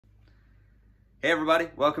Hey everybody,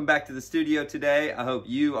 welcome back to the studio today. I hope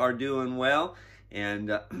you are doing well. And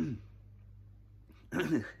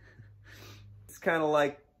it's kind of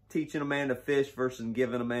like teaching a man to fish versus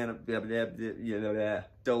giving a man a,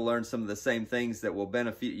 still learn some of the same things that will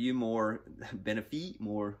benefit you more.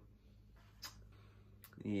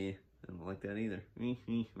 Yeah, I don't like that either.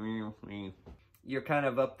 You're kind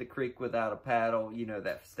of up the creek without a paddle. You know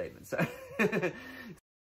that statement. So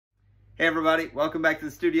hey everybody, welcome back to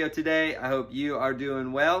the studio today. I hope you are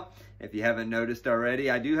doing well. If you haven't noticed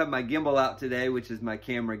already, I do have my gimbal out today, which is my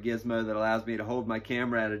camera gizmo that allows me to hold my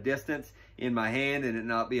camera at a distance in my hand and it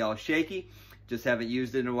not be all shaky. Just haven't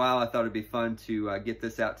used it in a while. I thought it'd be fun to get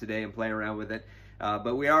this out today and play around with it.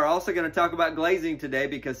 But we are also going to talk about glazing today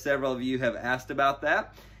because several of you have asked about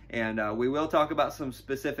that. And we will talk about some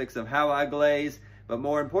specifics of how I glaze. But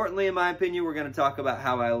more importantly, in my opinion, we're going to talk about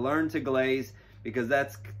how I learned to glaze, because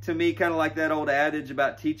that's, to me, kind of like that old adage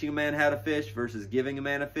about teaching a man how to fish versus giving a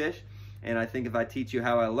man a fish. And I think if I teach you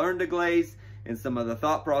how I learned to glaze and some of the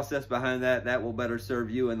thought process behind that, that will better serve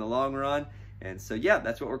you in the long run. And so, yeah,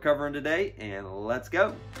 that's what we're covering today, and let's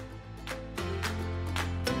go.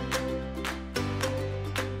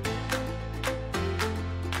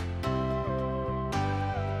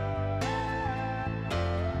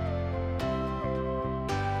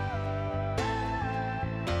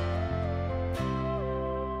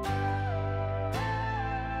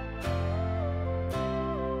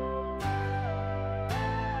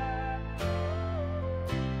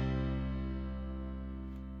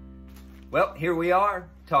 Well, here we are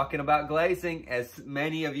talking about glazing, as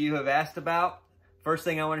many of you have asked about. First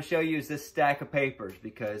thing I want to show you is this stack of papers,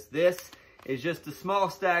 because this is just a small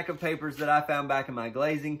stack of papers that I found back in my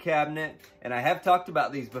glazing cabinet. And I have talked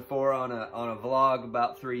about these before on a vlog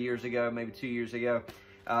about 3 years ago, maybe 2 years ago.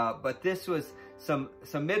 But this was some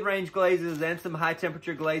mid-range glazes and some high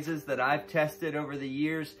temperature glazes that I've tested over the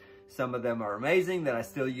years. Some of them are amazing that I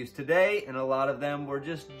still use today, and a lot of them were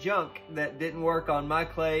just junk that didn't work on my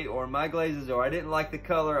clay or my glazes, or I didn't like the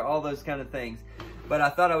color, all those kind of things. But I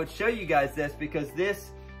thought I would show you guys this because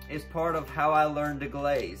this is part of how I learned to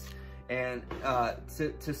glaze. And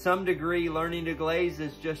to some degree, learning to glaze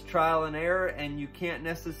is just trial and error, and you can't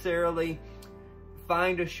necessarily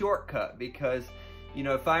find a shortcut because, you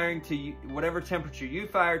know, firing to whatever temperature you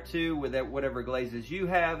fire to with whatever glazes you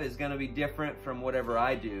have is going to be different from whatever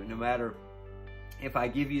I do. No matter if I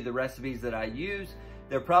give you the recipes that I use,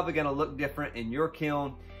 they're probably going to look different in your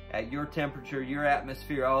kiln, at your temperature, your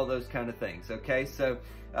atmosphere, all those kind of things. Okay, so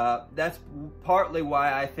that's partly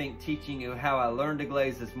why I think teaching you how I learned to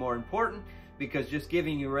glaze is more important, because just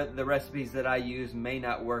giving you the recipes that I use may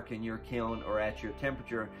not work in your kiln or at your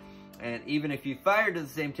temperature. And even if you fire to the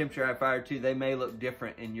same temperature I fired to, they may look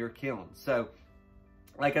different in your kiln. So,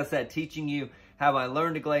 like I said, teaching you how I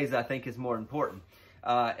learned to glaze, I think, is more important.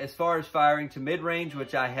 As far as firing to mid-range,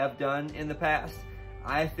 which I have done in the past,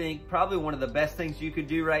 I think probably one of the best things you could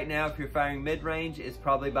do right now if you're firing mid-range is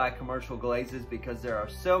probably buy commercial glazes, because there are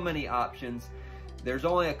so many options. There's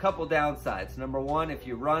only a couple downsides. Number one, if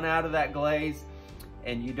you run out of that glaze,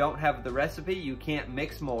 and you don't have the recipe, you can't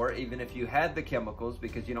mix more, even if you had the chemicals,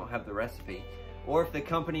 because you don't have the recipe. Or if the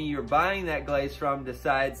company you're buying that glaze from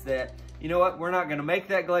decides that, you know what, we're not gonna make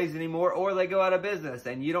that glaze anymore, or they go out of business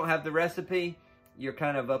and you don't have the recipe, you're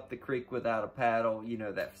kind of up the creek without a paddle. You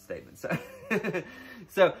know that statement.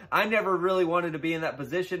 So I never really wanted to be in that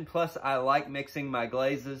position. Plus, I like mixing my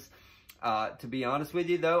glazes. To be honest with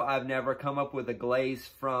you though, I've never come up with a glaze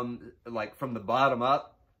from the bottom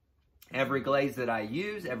up. Every glaze that I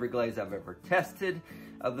use, every glaze I've ever tested,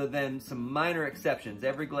 other than some minor exceptions,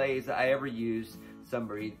 every glaze I ever used,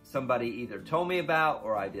 somebody either told me about,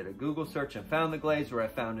 or I did a Google search and found the glaze, or I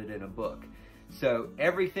found it in a book. So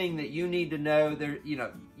everything that you need to know, there, you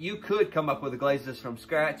know, you could come up with the glazes from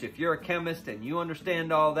scratch. If you're a chemist and you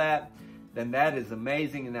understand all that, then that is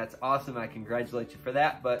amazing and that's awesome. I congratulate you for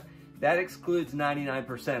that, but that excludes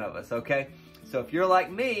 99% of us, okay? So if you're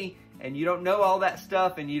like me, and you don't know all that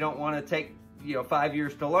stuff, and you don't want to take, 5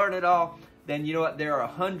 years to learn it all, then you know what? There are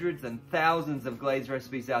hundreds and thousands of glaze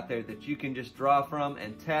recipes out there that you can just draw from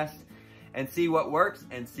and test and see what works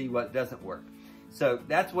and see what doesn't work. So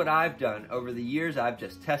that's what I've done over the years. I've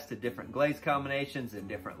just tested different glaze combinations and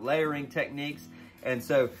different layering techniques. And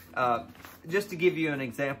so just to give you an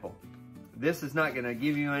example, this is not going to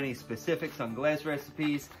give you any specifics on glaze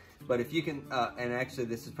recipes. But if you can, and actually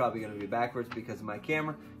this is probably going to be backwards because of my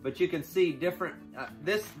camera, but you can see different,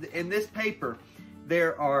 in this paper,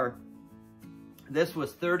 this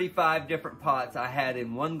was 35 different pots I had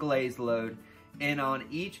in one glaze load, and on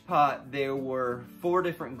each pot there were 4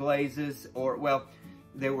 different glazes, or well,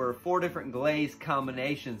 there were 4 different glaze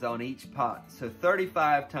combinations on each pot. So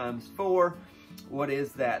 35 times 4, what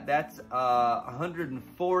is that? That's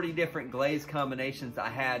 140 different glaze combinations I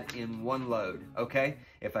had in one load, okay?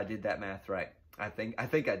 If I did that math right. I think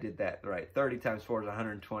I did that right. 30 times 4 is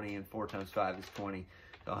 120, and 4 times 5 is 20,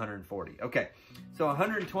 so 140. Okay, so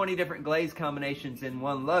 120 different glaze combinations in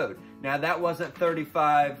one load. Now that wasn't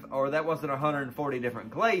 35, or that wasn't 140 different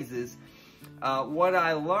glazes. What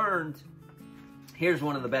I learned, here's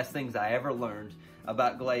one of the best things I ever learned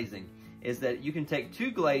about glazing, is that you can take 2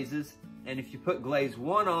 glazes, and if you put glaze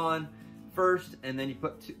 1 on first, and then you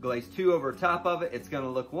put glaze 2 over top of it, it's gonna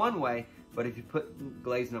look one way. But if you put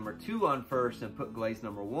glaze number 2 on first and put glaze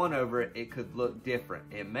number 1 over it, it could look different.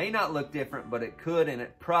 It may not look different, but it could, and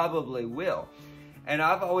it probably will. And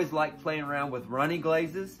I've always liked playing around with runny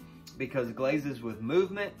glazes, because glazes with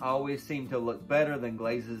movement always seem to look better than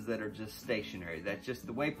glazes that are just stationary. That's just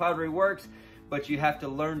the way pottery works, but you have to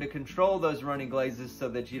learn to control those runny glazes so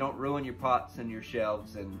that you don't ruin your pots and your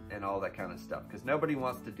shelves and all that kind of stuff, because nobody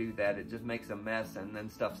wants to do that. It just makes a mess, and then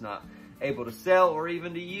stuff's not able to sell or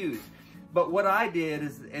even to use. But what I did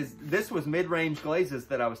is this was mid-range glazes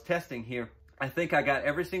that I was testing here. I think I got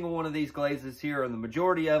every single one of these glazes here, or the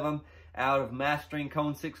majority of them, out of Mastering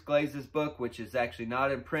Cone 6 Glazes book, which is actually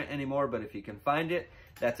not in print anymore, but if you can find it,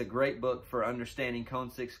 that's a great book for understanding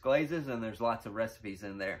Cone 6 glazes, and there's lots of recipes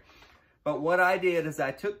in there. But what I did is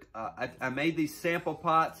I took, I made these sample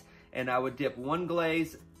pots, and I would dip one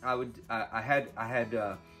glaze. I had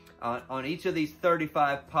on each of these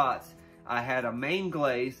 35 pots, I had a main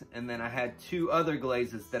glaze, and then I had 2 other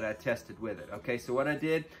glazes that I tested with it. Okay, so what I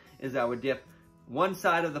did is I would dip one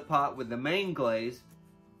side of the pot with the main glaze,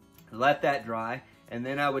 let that dry, and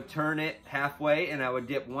then I would turn it halfway, and I would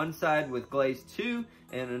dip one side with glaze 2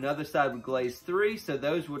 and another side with glaze 3, so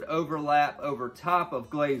those would overlap over top of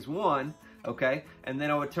glaze 1, okay? And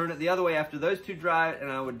then I would turn it the other way after those 2 dried, and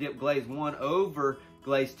I would dip glaze 1 over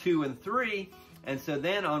glaze 2 and 3, and so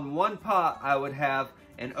then on one pot I would have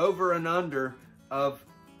an over and under of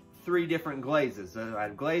 3 different glazes. So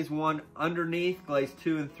I'd glaze 1 underneath glaze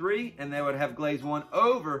 2 and 3, and then I would have glaze 1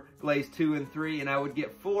 over glaze 2 and 3, and I would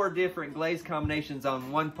get 4 different glaze combinations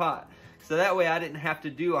on one pot. So that way I didn't have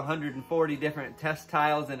to do 140 different test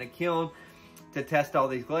tiles in a kiln to test all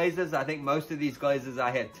these glazes. I think most of these glazes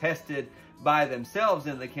I had tested by themselves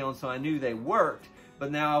in the kiln, so I knew they worked,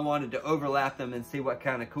 but now I wanted to overlap them and see what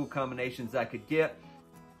kind of cool combinations I could get.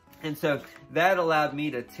 And so that allowed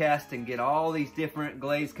me to test and get all these different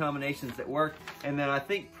glaze combinations that work. And then I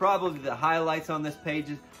think probably the highlights on this page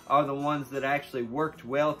are the ones that actually worked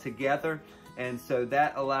well together. And so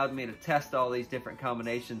that allowed me to test all these different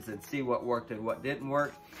combinations and see what worked and what didn't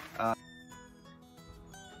work.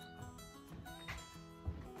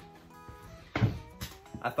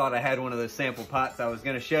 I thought I had one of those sample pots. I was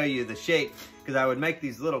going to show you the shape, because I would make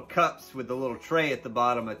these little cups with the little tray at the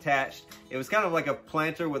bottom attached. It was kind of like a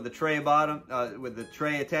planter with the tray bottom, with the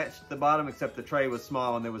tray attached to the bottom, except the tray was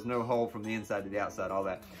small and there was no hole from the inside to the outside, all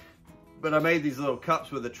that. But I made these little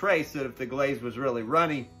cups with a tray so that if the glaze was really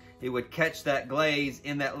runny, it would catch that glaze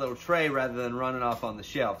in that little tray rather than running off on the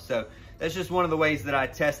shelf. So that's just one of the ways that I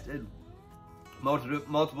tested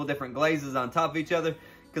multiple different glazes on top of each other.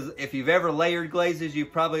 Because if you've ever layered glazes,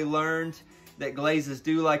 you've probably learned that glazes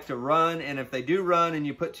do like to run, and if they do run and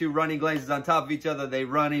you put 2 runny glazes on top of each other, they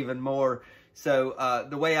run even more. So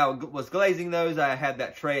the way I was glazing those, I had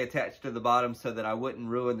that tray attached to the bottom so that I wouldn't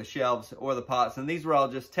ruin the shelves or the pots, and these were all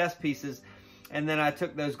just test pieces. And then I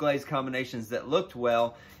took those glaze combinations that looked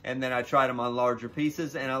well, and then I tried them on larger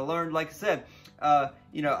pieces, and I learned, like I said,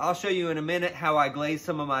 you know, I'll show you in a minute how I glaze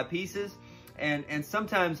some of my pieces, and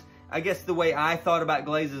sometimes, I guess the way I thought about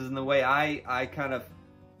glazes and the way I kind of,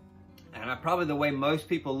 and probably the way most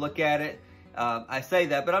people look at it, I say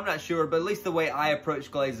that, but I'm not sure, but at least the way I approach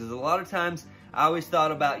glazes, a lot of times I always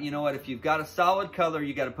thought about, you know what, if you've got a solid color,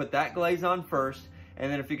 you got to put that glaze on first, and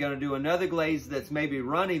then if you're going to do another glaze that's maybe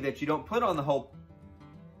runny that you don't put on the whole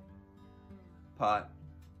pot.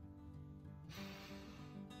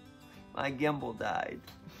 My gimbal died.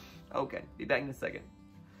 Okay, be back in a second.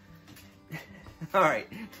 All right,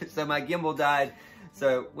 so my gimbal died,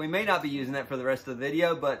 so we may not be using that for the rest of the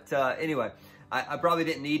video, but anyway, I probably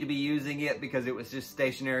didn't need to be using it because it was just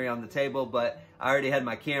stationary on the table, but I already had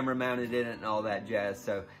my camera mounted in it and all that jazz,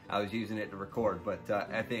 so I was using it to record. But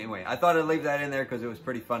anyway, I thought I'd leave that in there because it was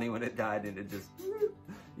pretty funny when it died, and it just,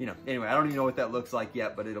 you know, anyway, I don't even know what that looks like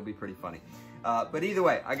yet, but it'll be pretty funny. But either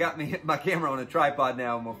way, I got my camera on a tripod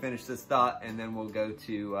now, and we'll finish this thought, and then we'll go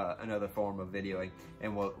to another form of videoing,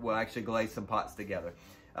 and we'll actually glaze some pots together.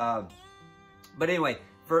 But anyway,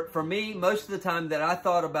 For me, most of the time that I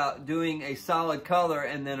thought about doing a solid color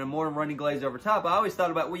and then a more runny glaze over top, I always thought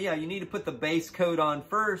about, well, yeah, you need to put the base coat on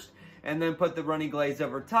first and then put the runny glaze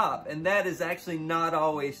over top. And that is actually not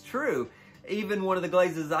always true. Even one of the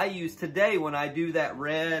glazes I use today, when I do that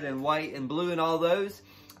red and white and blue and all those,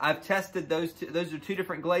 I've tested those two. Those are two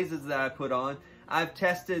different glazes that I put on. I've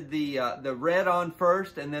tested the red on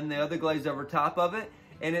first and then the other glaze over top of it,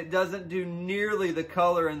 and it doesn't do nearly the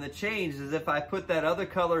color and the change as if I put that other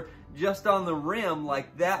color just on the rim,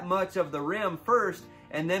 like that much of the rim first,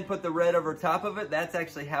 and then put the red over top of it. That's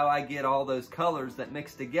actually how I get all those colors that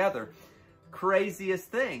mix together. Craziest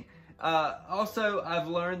thing. Also, I've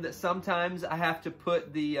learned that sometimes I have to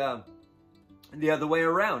put the other way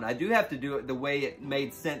around. I do have to do it the way it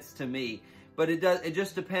made sense to me, but it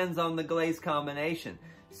just depends on the glaze combination.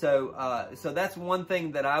 So that's one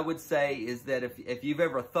thing that I would say is that if you've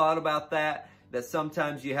ever thought about that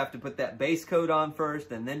sometimes you have to put that base coat on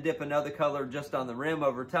first and then dip another color just on the rim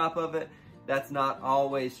over top of it. That's not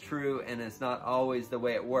always true, and it's not always the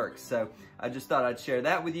way it works. So I just thought I'd share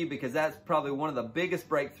that with you because that's probably one of the biggest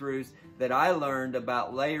breakthroughs that I learned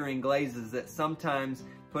about layering glazes, that sometimes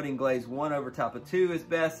putting glaze 1 over top of 2 is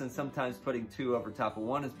best, and sometimes putting 2 over top of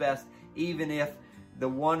 1 is best, even if the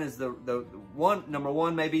one is number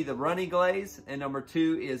one may be the runny glaze, and number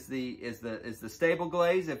 2 is the stable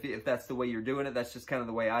glaze. If that's the way you're doing it, that's just kind of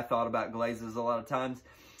the way I thought about glazes a lot of times.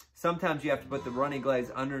 Sometimes you have to put the runny glaze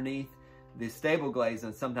underneath the stable glaze,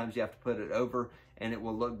 and sometimes you have to put it over, and it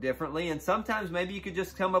will look differently. And sometimes maybe you could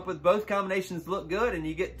just come up with both combinations look good, and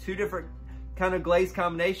you get 2 different kind of glaze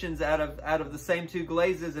combinations out of the same 2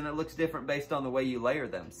 glazes, and it looks different based on the way you layer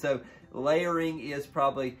them. So layering is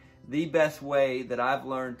probably the best way that I've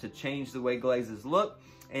learned to change the way glazes look.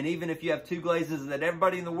 And even if you have 2 glazes that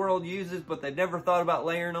everybody in the world uses, but they've never thought about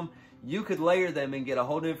layering them, you could layer them and get a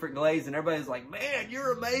whole different glaze, and everybody's like, man,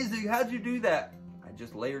 you're amazing, how'd you do that? I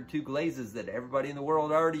just layered 2 glazes that everybody in the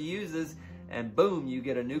world already uses, and boom, you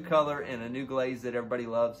get a new color and a new glaze that everybody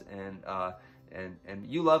loves, and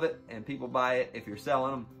you love it, and people buy it if you're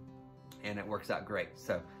selling them, and it works out great.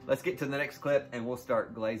 So let's get to the next clip, and we'll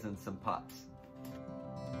start glazing some pots.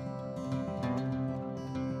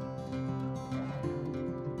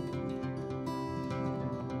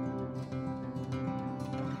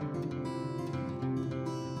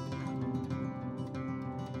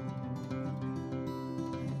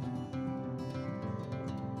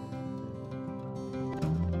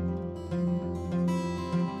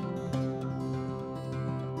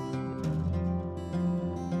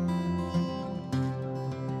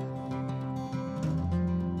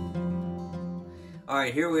 All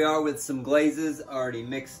right, here we are with some glazes already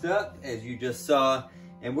mixed up, as you just saw,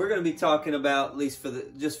 and we're going to be talking about, at least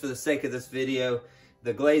just for the sake of this video,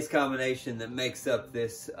 the glaze combination that makes up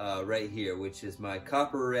this right here, which is my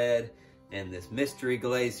copper red and this mystery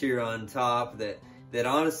glaze here on top. That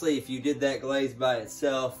honestly, if you did that glaze by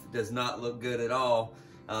itself, does not look good at all.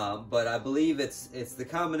 But I believe it's the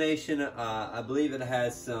combination. I believe it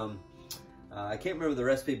has some. I can't remember the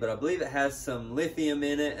recipe, but I believe it has some lithium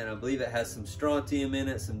in it, and I believe it has some strontium in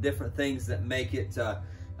it, some different things that make it a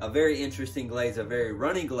very interesting glaze, a very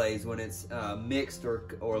runny glaze when it's mixed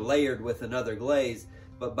or layered with another glaze,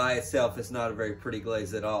 but by itself it's not a very pretty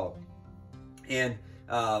glaze at all. And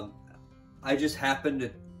I just happened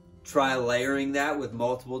to try layering that with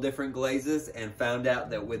multiple different glazes and found out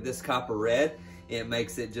that with this copper red, it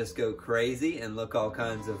makes it just go crazy and look all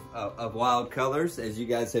kinds of wild colors. As you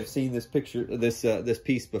guys have seen this picture, this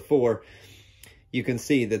piece before, you can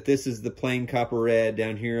see that this is the plain copper red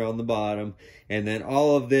down here on the bottom, and then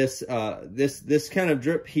all of this, this kind of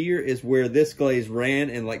drip here is where this glaze ran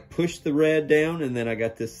and like pushed the red down, and then I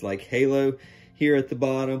got this like halo here at the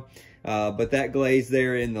bottom. But that glaze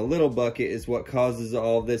there in the little bucket is what causes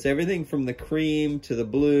all of this. Everything from the cream to the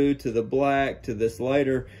blue to the black to this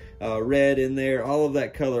lighter red in there, all of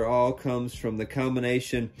that color all comes from the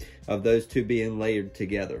combination of those 2 being layered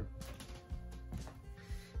together.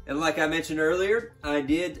 And like I mentioned earlier, I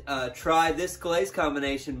did try this glaze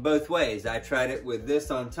combination both ways. I tried it with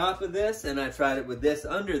this on top of this, and I tried it with this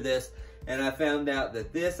under this, and I found out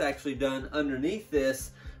that this actually done underneath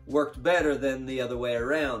this worked better than the other way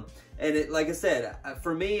around. And it, like I said,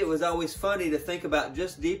 for me, it was always funny to think about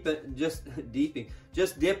just dipping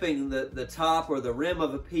the top or the rim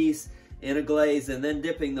of a piece in a glaze and then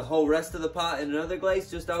dipping the whole rest of the pot in another glaze.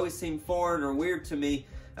 Just always seemed foreign or weird to me.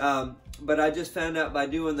 But I just found out by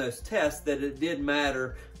doing those tests that it did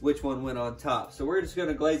matter which one went on top. So we're just going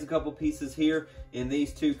to glaze a couple pieces here in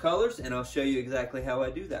these 2 colors, and I'll show you exactly how I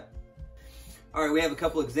do that. All right, we have a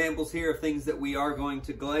couple examples here of things that we are going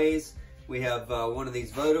to glaze. We have one of these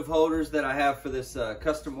votive holders that I have for this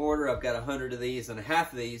custom order. I've got 100 of these, and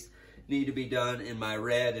half of these need to be done in my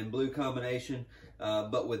red and blue combination,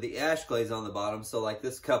 but with the ash glaze on the bottom. So like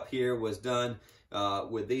this cup here was done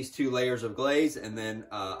with these 2 layers of glaze, and then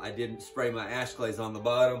I didn't spray my ash glaze on the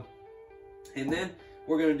bottom. And then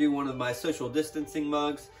we're going to do one of my social distancing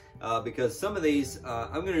mugs because some of these,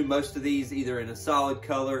 I'm going to do most of these either in a solid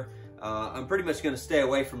color. I'm pretty much going to stay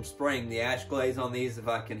away from spraying the ash glaze on these if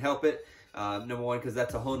I can help it. Number one, because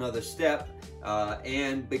that's a whole nother step,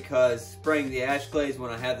 and because spraying the ash glaze when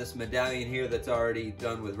I have this medallion here that's already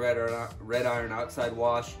done with red iron oxide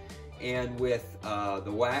wash and with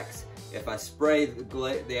the wax, if I spray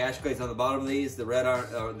the ash glaze on the bottom of these, the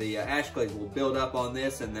ash glaze will build up on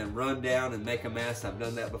this and then run down and make a mess. I've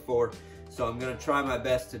done that before, so I'm going to try my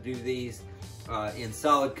best to do these in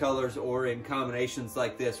solid colors or in combinations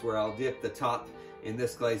like this, where I'll dip the top in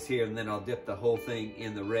this glaze here and then I'll dip the whole thing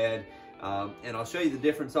in the red. And I'll show you the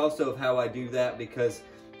difference also of how I do that, because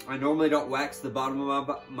I normally don't wax the bottom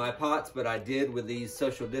of my pots, but I did with these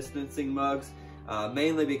social distancing mugs,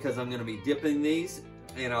 mainly because I'm going to be dipping these,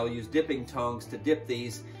 and I'll use dipping tongs to dip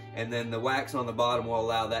these, and then the wax on the bottom will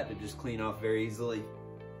allow that to just clean off very easily.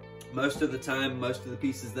 Most of the time, most of the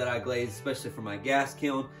pieces that I glaze, especially for my gas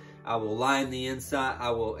kiln, I will line the inside.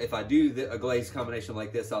 If I do a glaze combination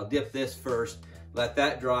like this, I'll dip this first, let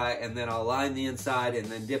that dry, and then I'll line the inside and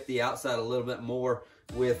then dip the outside a little bit more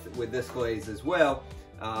with this glaze as well.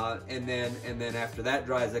 And then after that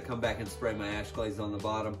dries, I come back and spray my ash glaze on the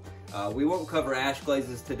bottom. We won't cover ash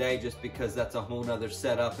glazes today just because that's a whole nother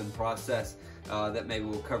setup and process that maybe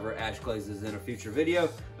we'll cover ash glazes in a future video.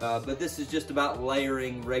 But this is just about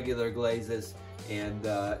layering regular glazes, and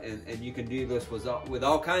you can do this with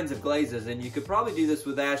all kinds of glazes, and you could probably do this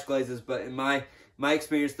with ash glazes, but in my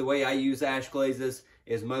experience, the way I use ash glazes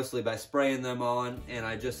is mostly by spraying them on, and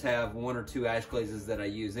I just have 1 or 2 ash glazes that I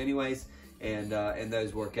use anyways, and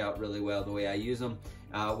those work out really well the way I use them.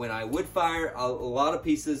 When I wood fire, a lot of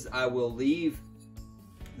pieces I will leave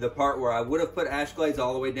the part where I would have put ash glaze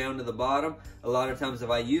all the way down to the bottom. A lot of times if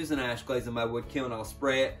I use an ash glaze in my wood kiln, I'll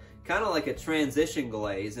spray it kind of like a transition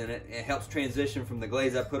glaze, and it helps transition from the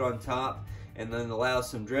glaze I put on top, and then allows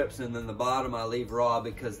some drips, and then the bottom I leave raw,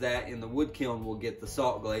 because that in the wood kiln will get the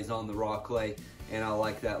salt glaze on the raw clay, and I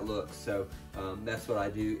like that look. So that's what I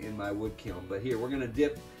do in my wood kiln. But here we're going to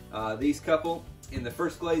dip these couple in the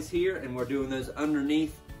first glaze here, and we're doing those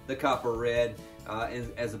underneath the copper red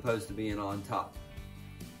as opposed to being on top.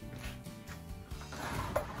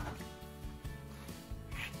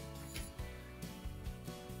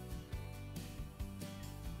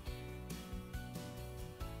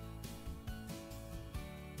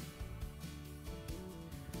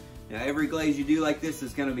 Now every glaze you do like this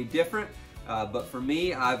is going to be different, but for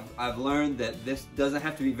me, I've learned that this doesn't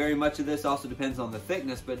have to be very much of this. Also depends on the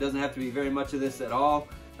thickness, but it doesn't have to be very much of this at all.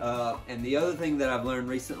 And the other thing that I've learned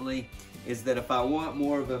recently is that if I want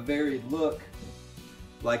more of a varied look,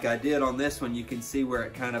 like I did on this one, you can see where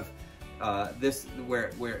it kind of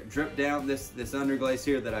where it dripped down. This underglaze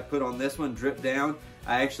here that I put on this one dripped down.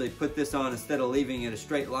 I actually put this on, instead of leaving it a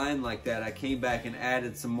straight line like that, I came back and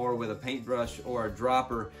added some more with a paintbrush or a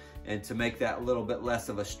dropper, and to make that a little bit less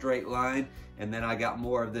of a straight line, and then I got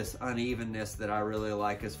more of this unevenness that I really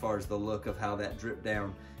like as far as the look of how that dripped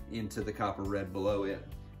down into the copper red below it.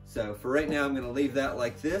 So for right now, I'm going to leave that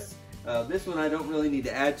like this. This one I don't really need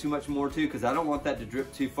to add too much more to, because I don't want that to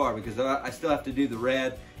drip too far, because I still have to do the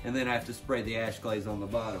red, and then I have to spray the ash glaze on the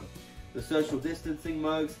bottom. The social distancing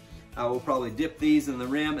mugs, I will probably dip these in the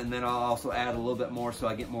rim, and then I'll also add a little bit more so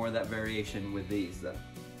I get more of that variation with these though.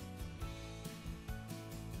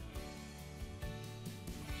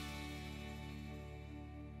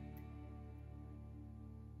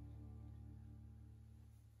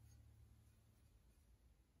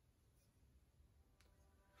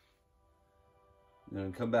 I'm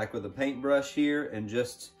going to come back with a paintbrush here, and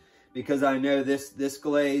just because I know this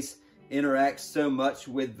glaze interacts so much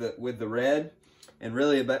with the red, and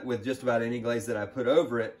really with just about any glaze that I put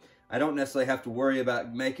over it, I don't necessarily have to worry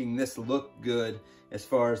about making this look good as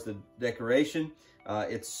far as the decoration.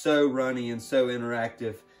 It's so runny and so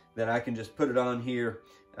interactive that I can just put it on here,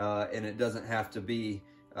 and it doesn't have to be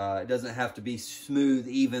smooth,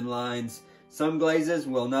 even lines. Some glazes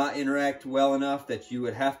will not interact well enough that you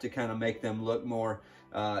would have to kind of make them look more,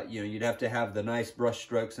 you'd have to have the nice brush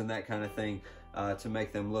strokes and that kind of thing to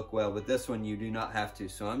make them look well. But this one you do not have to.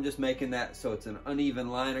 So I'm just making that so it's an uneven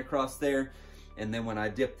line across there. And then when I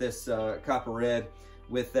dip this copper red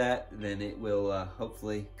with that, then it will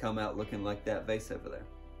hopefully come out looking like that vase over there.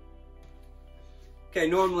 Okay,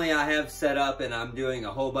 normally I have set up and I'm doing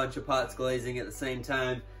a whole bunch of pots glazing at the same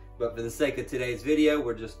time. But for the sake of today's video,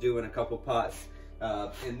 we're just doing a couple pots.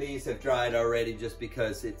 And these have dried already just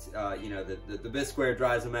because it's, you know, the bisqueware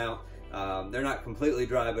dries them out. They're not completely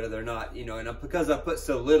dry, but they're not, you know, and because I put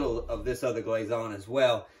so little of this other glaze on as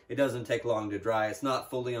well, it doesn't take long to dry. It's not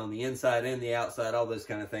fully on the inside and the outside, all those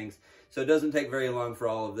kind of things. So it doesn't take very long for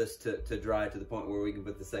all of this to dry to the point where we can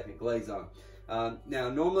put the second glaze on. Now,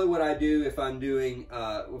 normally what I do if I'm doing,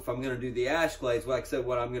 if I'm going to do the ash glaze, like I said,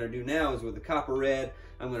 what I'm going to do now is with the copper red,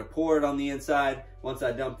 I'm going to pour it on the inside. Once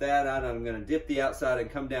I dump that out, I'm going to dip the outside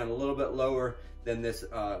and come down a little bit lower than this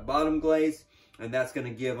bottom glaze. And that's going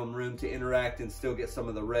to give them room to interact and still get some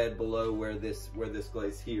of the red below where this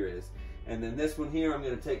glaze here is. And then this one here, I'm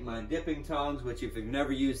going to take my dipping tongs, which if you've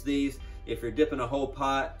never used these, if you're dipping a whole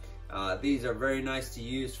pot, these are very nice to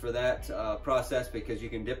use for that process, because you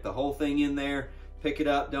can dip the whole thing in there, pick it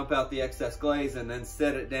up, dump out the excess glaze, and then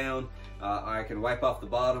set it down. I can wipe off the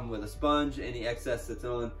bottom with a sponge, any excess that's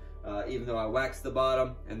on, even though I waxed the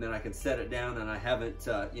bottom, and then I can set it down, and I haven't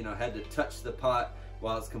you know, had to touch the pot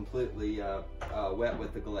while it's completely wet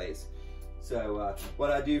with the glaze. So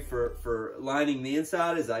what I do for lining the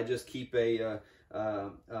inside is I just keep a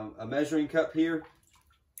measuring cup here,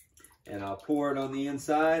 and I'll pour it on the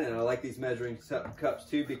inside. And I like these measuring cups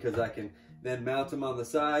too, because I can then mount them on the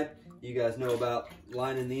side. You guys know about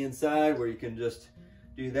lining the inside, where you can just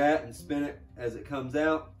do that and spin it as it comes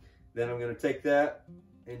out. Then I'm going to take that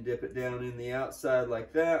and dip it down in the outside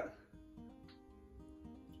like that.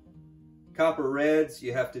 Copper reds,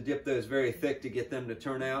 you have to dip those very thick to get them to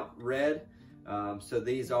turn out red. So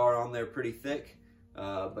these are on there pretty thick.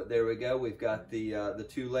 But there we go. We've got the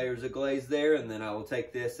 2 layers of glaze there, and then I will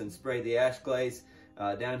take this and spray the ash glaze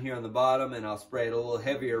down here on the bottom, and I'll spray it a little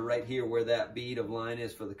heavier right here where that bead of line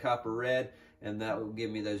is for the copper red, and that will give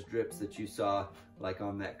me those drips that you saw like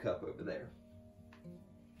on that cup over there.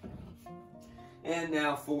 And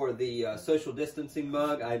now for the social distancing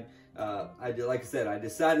mug, I did, like I said, I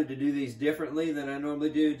decided to do these differently than I normally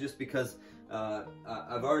do, just because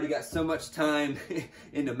I've already got so much time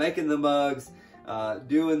into making the mugs,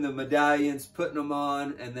 doing the medallions, putting them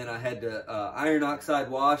on, and then I had to iron oxide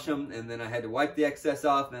wash them, and then I had to wipe the excess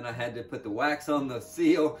off, and then I had to put the wax on the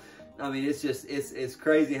seal. I mean, it's just, it's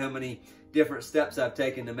crazy how many different steps I've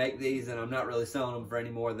taken to make these, and I'm not really selling them for any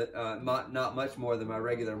more than, not much more than my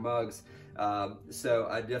regular mugs. So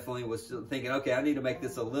I definitely was thinking, okay, I need to make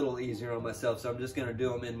this a little easier on myself, so I'm just going to do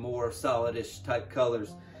them in more solidish type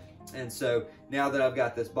colors. And so now that I've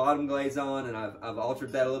got this bottom glaze on, and I've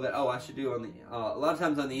altered that a little bit. Oh, I should do on the, a lot of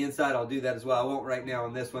times on the inside, I'll do that as well. I won't right now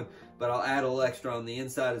on this one, but I'll add a little extra on the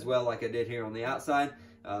inside as well, like I did here on the outside.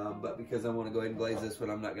 But because I want to go ahead and glaze this one,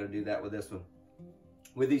 I'm not going to do that with this one.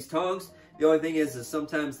 With these tongs, the only thing is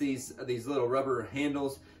sometimes these little rubber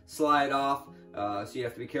handles slide off, so you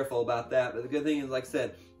have to be careful about that. But the good thing is, like I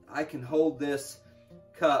said, I can hold this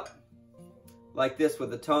cup like this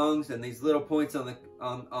with the tongs, and these little points on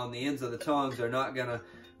the ends of the tongs are not going to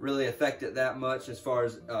really affect it that much as far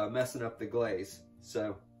as messing up the glaze.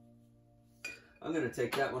 So I'm going to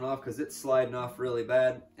take that one off because it's sliding off really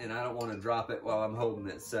bad, and I don't want to drop it while I'm holding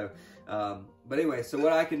it. So, but anyway, so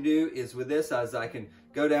what I can do is with this is I can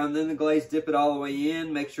go down in the glaze, dip it all the way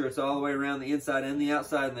in, make sure it's all the way around the inside and the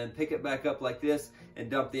outside, and then pick it back up like this and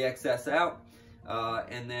dump the excess out,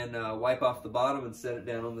 and then wipe off the bottom and set it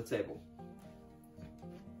down on the table.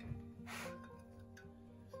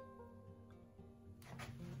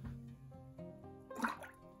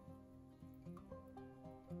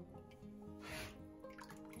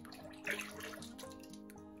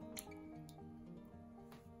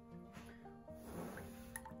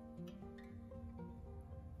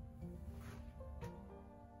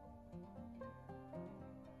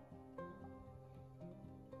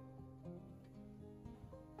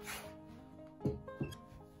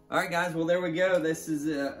 All right, guys, well, there we go. This is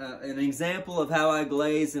an example of how I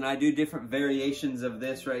glaze, and I do different variations of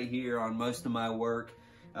this right here on most of my work.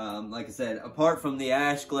 Like I said, apart from the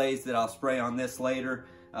ash glaze that I'll spray on this later,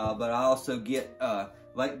 but I also get,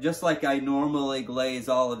 just like I normally glaze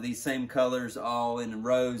all of these same colors all in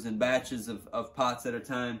rows and batches of pots at a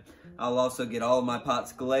time, I'll also get all of my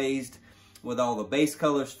pots glazed with all the base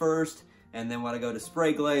colors first, and then when I go to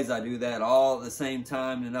spray glaze, I do that all at the same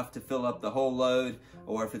time, enough to fill up the whole load.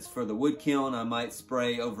 Or if it's for the wood kiln, I might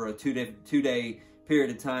spray over a two-day period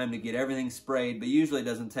of time to get everything sprayed, but usually it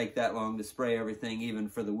doesn't take that long to spray everything, even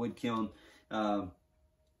for the wood kiln. Like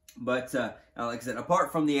I said,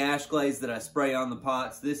 apart from the ash glaze that I spray on the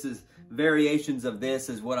pots, this is variations of this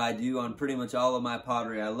is what I do on pretty much all of my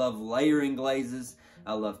pottery. I love layering glazes.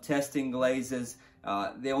 I love testing glazes.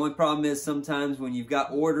 The only problem is sometimes when you've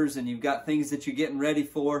got orders and you've got things that you're getting ready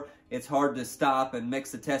for, it's hard to stop and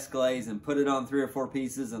mix a test glaze and put it on 3 or 4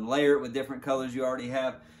 pieces and layer it with different colors you already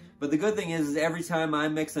have. But the good thing is every time I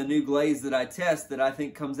mix a new glaze that I test that I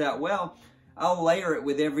think comes out well, I'll layer it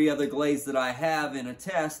with every other glaze that I have in a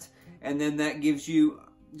test, and then that gives you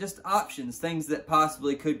just options, things that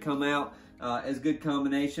possibly could come out as good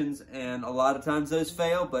combinations. And a lot of times those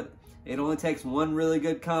fail, but it only takes one really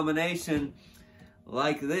good combination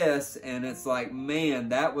like this, and it's like, man,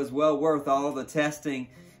 that was well worth all the testing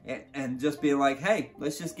and just being like, hey,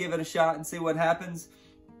 let's just give it a shot and see what happens.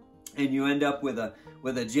 And you end up with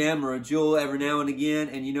a gem or a jewel every now and again.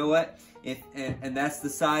 And you know what? And that's the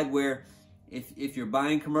side where if you're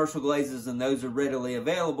buying commercial glazes and those are readily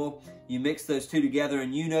available, you mix those two together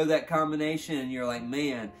and you know that combination and you're like,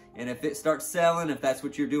 man, and if it starts selling, if that's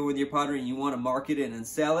what you're doing with your pottery and you want to market it and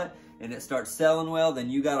sell it, and it starts selling well, then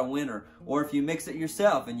you got a winner. Or if you mix it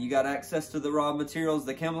yourself and you got access to the raw materials,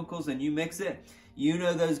 the chemicals, and you mix it, you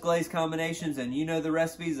know those glaze combinations and you know the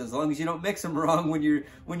recipes, as long as you don't mix them wrong when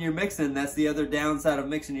you're mixing. That's the other downside of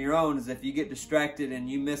mixing your own, is if you get distracted and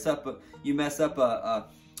you mess up a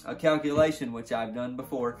calculation, which I've done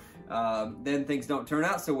before, then things don't turn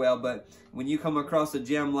out so well. But when you come across a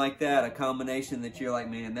gem like that, a combination that you're like,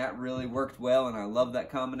 man, that really worked well and I love that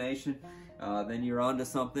combination, then you're onto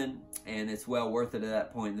something, and it's well worth it at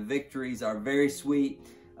that point. The victories are very sweet,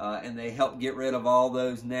 and they help get rid of all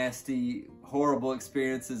those nasty, horrible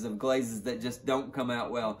experiences of glazes that just don't come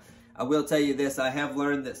out well. I will tell you this, I have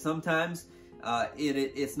learned that sometimes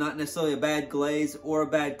it's not necessarily a bad glaze or a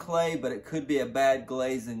bad clay, but it could be a bad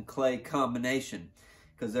glaze and clay combination,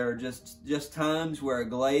 because there are just times where a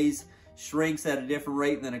glaze shrinks at a different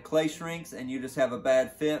rate than a clay shrinks, and you just have a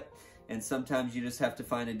bad fit. And sometimes you just have to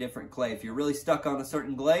find a different clay. If you're really stuck on a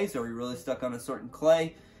certain glaze or you're really stuck on a certain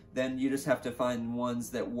clay, then you just have to find ones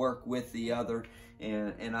that work with the other.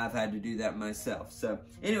 And I've had to do that myself. So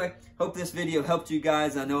anyway, hope this video helped you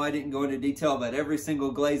guys. I know I didn't go into detail about every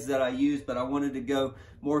single glaze that I use, but I wanted to go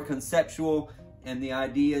more conceptual and the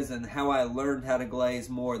ideas and how I learned how to glaze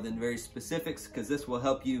more than very specifics, because this will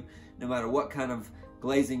help you no matter what kind of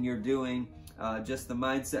glazing you're doing. Just the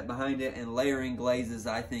mindset behind it, and layering glazes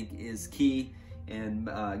I think is key, and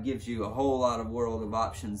gives you a whole lot of world of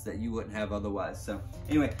options that you wouldn't have otherwise. So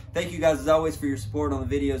anyway, thank you guys as always for your support on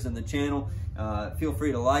the videos and the channel. Feel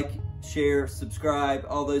free to like, share, subscribe,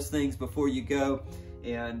 all those things before you go,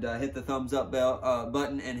 and hit the thumbs up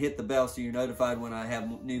button and hit the bell so you're notified when I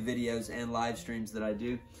have new videos and live streams that I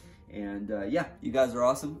do. And yeah, you guys are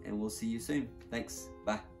awesome, and we'll see you soon. Thanks.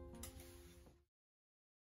 Bye.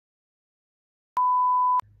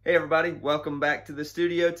 Hey everybody, welcome back to the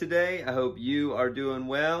studio today. I hope you are doing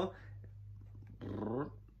well.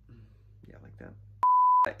 Yeah, like that.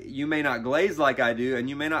 You may not glaze like I do, and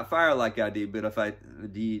you may not fire like I do, but if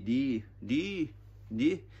you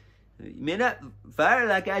may not fire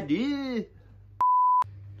like I do.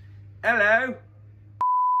 Hello.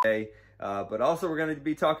 Okay, but also we're going to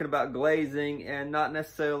be talking about glazing, and not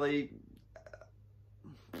necessarily,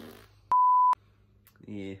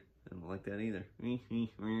 yeah. I don't like that either.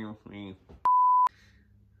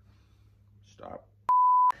 Stop.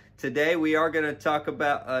 Today we are going to talk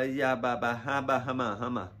about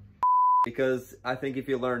because I think if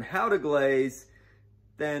you learn how to glaze,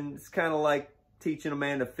 then it's kind of like teaching a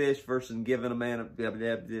man to fish versus giving a man a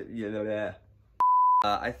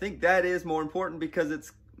I think that is more important, because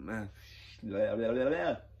it's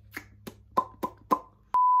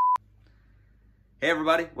Hey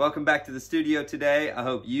everybody, welcome back to the studio today. I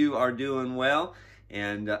hope you are doing well,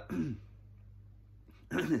 and and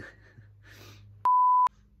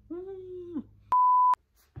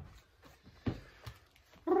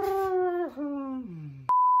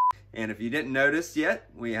if you didn't notice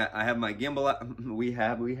yet, I have my gimbal out.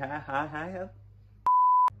 I have.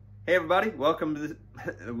 Hey everybody, welcome to the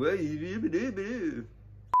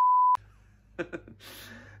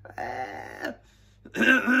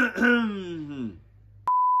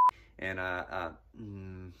and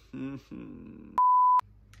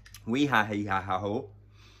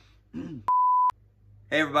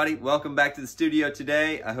Hey everybody, welcome back to the studio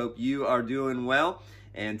today. I hope you are doing well.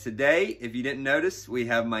 And today, if you didn't notice, we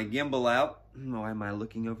have my gimbal out. Why am I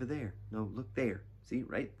looking over there? No, look there. See,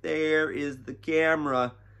 right there is the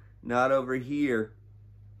camera, not over here.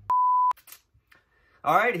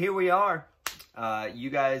 All right, here we are. You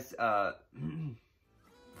guys,